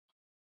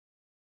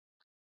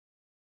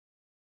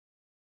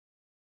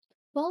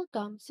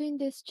Welcome. So in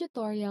this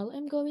tutorial,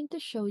 I'm going to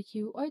show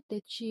you or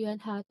teach you on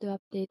how to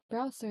update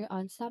browser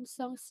on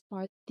Samsung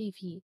Smart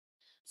TV.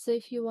 So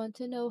if you want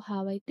to know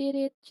how I did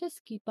it,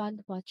 just keep on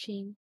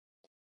watching.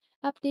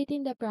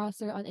 Updating the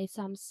browser on a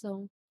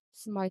Samsung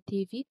Smart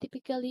TV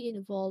typically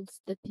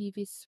involves the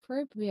TV's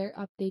firmware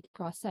update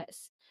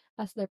process.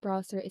 As the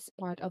browser is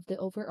part of the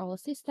overall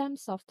system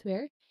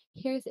software,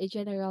 here's a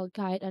general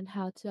guide on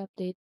how to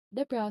update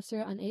the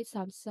browser on a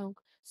Samsung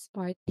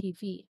Smart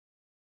TV.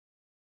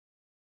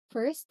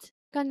 First,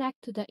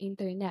 connect to the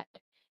internet.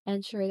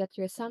 Ensure that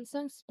your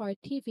Samsung Smart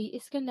TV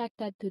is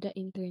connected to the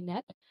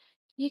internet.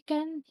 You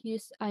can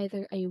use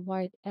either a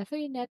wired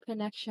Ethernet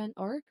connection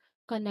or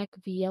connect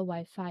via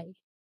Wi-Fi.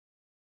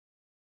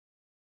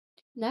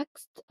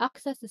 Next,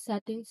 access the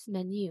settings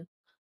menu.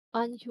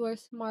 On your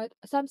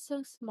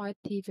Samsung Smart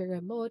TV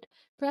remote,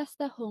 press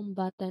the home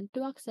button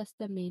to access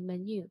the main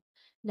menu.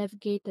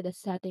 Navigate to the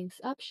settings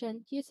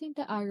option using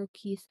the arrow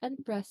keys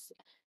and press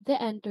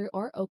the enter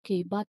or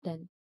OK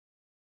button.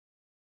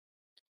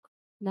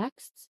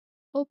 Next,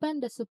 open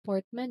the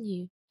Support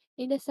menu.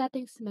 In the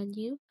Settings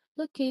menu,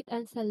 locate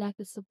and select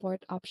the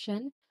Support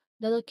option.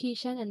 The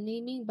location and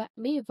naming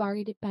may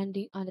vary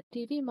depending on the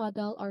TV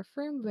model or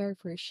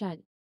firmware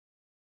version.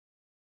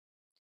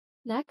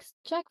 Next,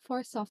 check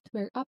for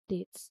software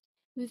updates.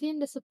 Within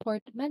the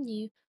Support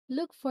menu,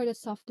 look for the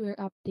Software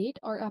Update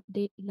or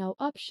Update Now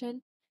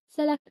option.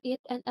 Select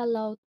it and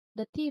allow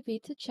the TV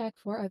to check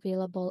for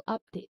available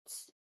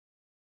updates.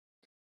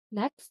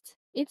 Next,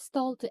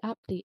 install the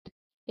update.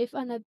 If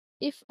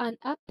an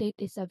update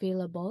is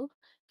available,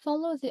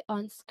 follow the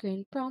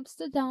on-screen prompts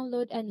to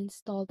download and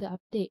install the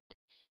update.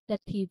 The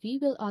TV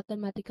will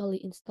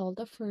automatically install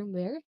the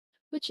firmware,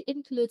 which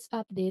includes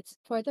updates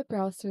for the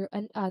browser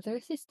and other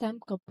system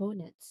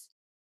components.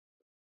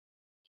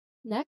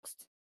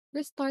 Next,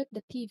 restart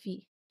the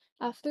TV.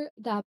 After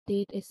the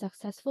update is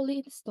successfully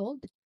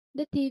installed,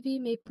 the TV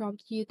may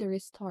prompt you to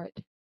restart.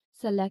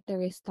 Select the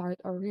Restart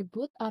or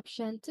Reboot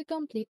option to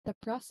complete the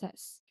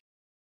process.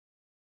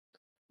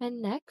 And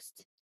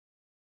next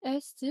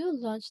is to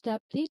launch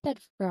the updated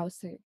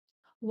browser.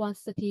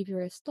 Once the TV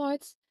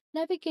restarts,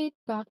 navigate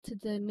back to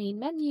the main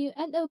menu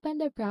and open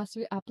the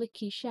browser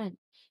application.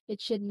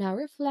 It should now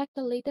reflect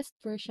the latest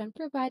version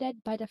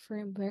provided by the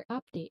firmware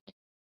update.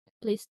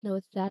 Please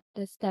note that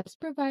the steps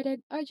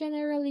provided are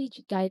generally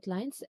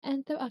guidelines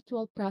and the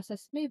actual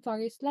process may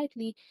vary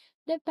slightly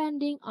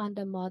depending on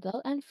the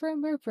model and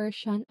firmware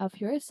version of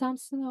your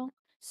Samsung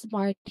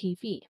Smart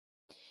TV.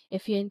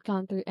 If you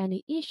encounter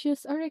any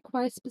issues or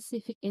require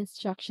specific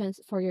instructions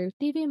for your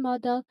TV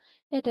model,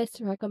 it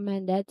is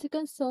recommended to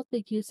consult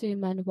the user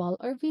manual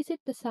or visit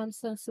the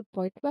Samsung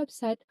support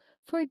website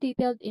for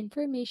detailed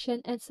information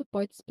and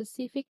support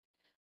specific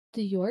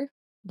to your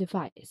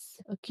device.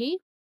 Okay?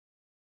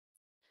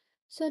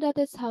 So that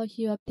is how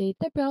you update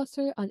the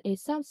browser on a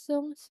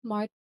Samsung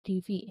Smart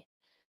TV.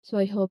 So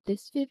I hope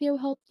this video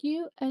helped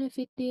you, and if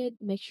it did,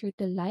 make sure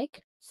to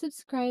like,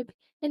 subscribe,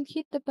 and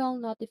hit the bell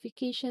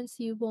notification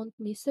so you won't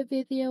miss a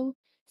video.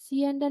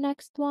 See you in the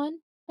next one,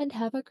 and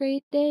have a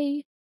great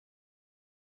day!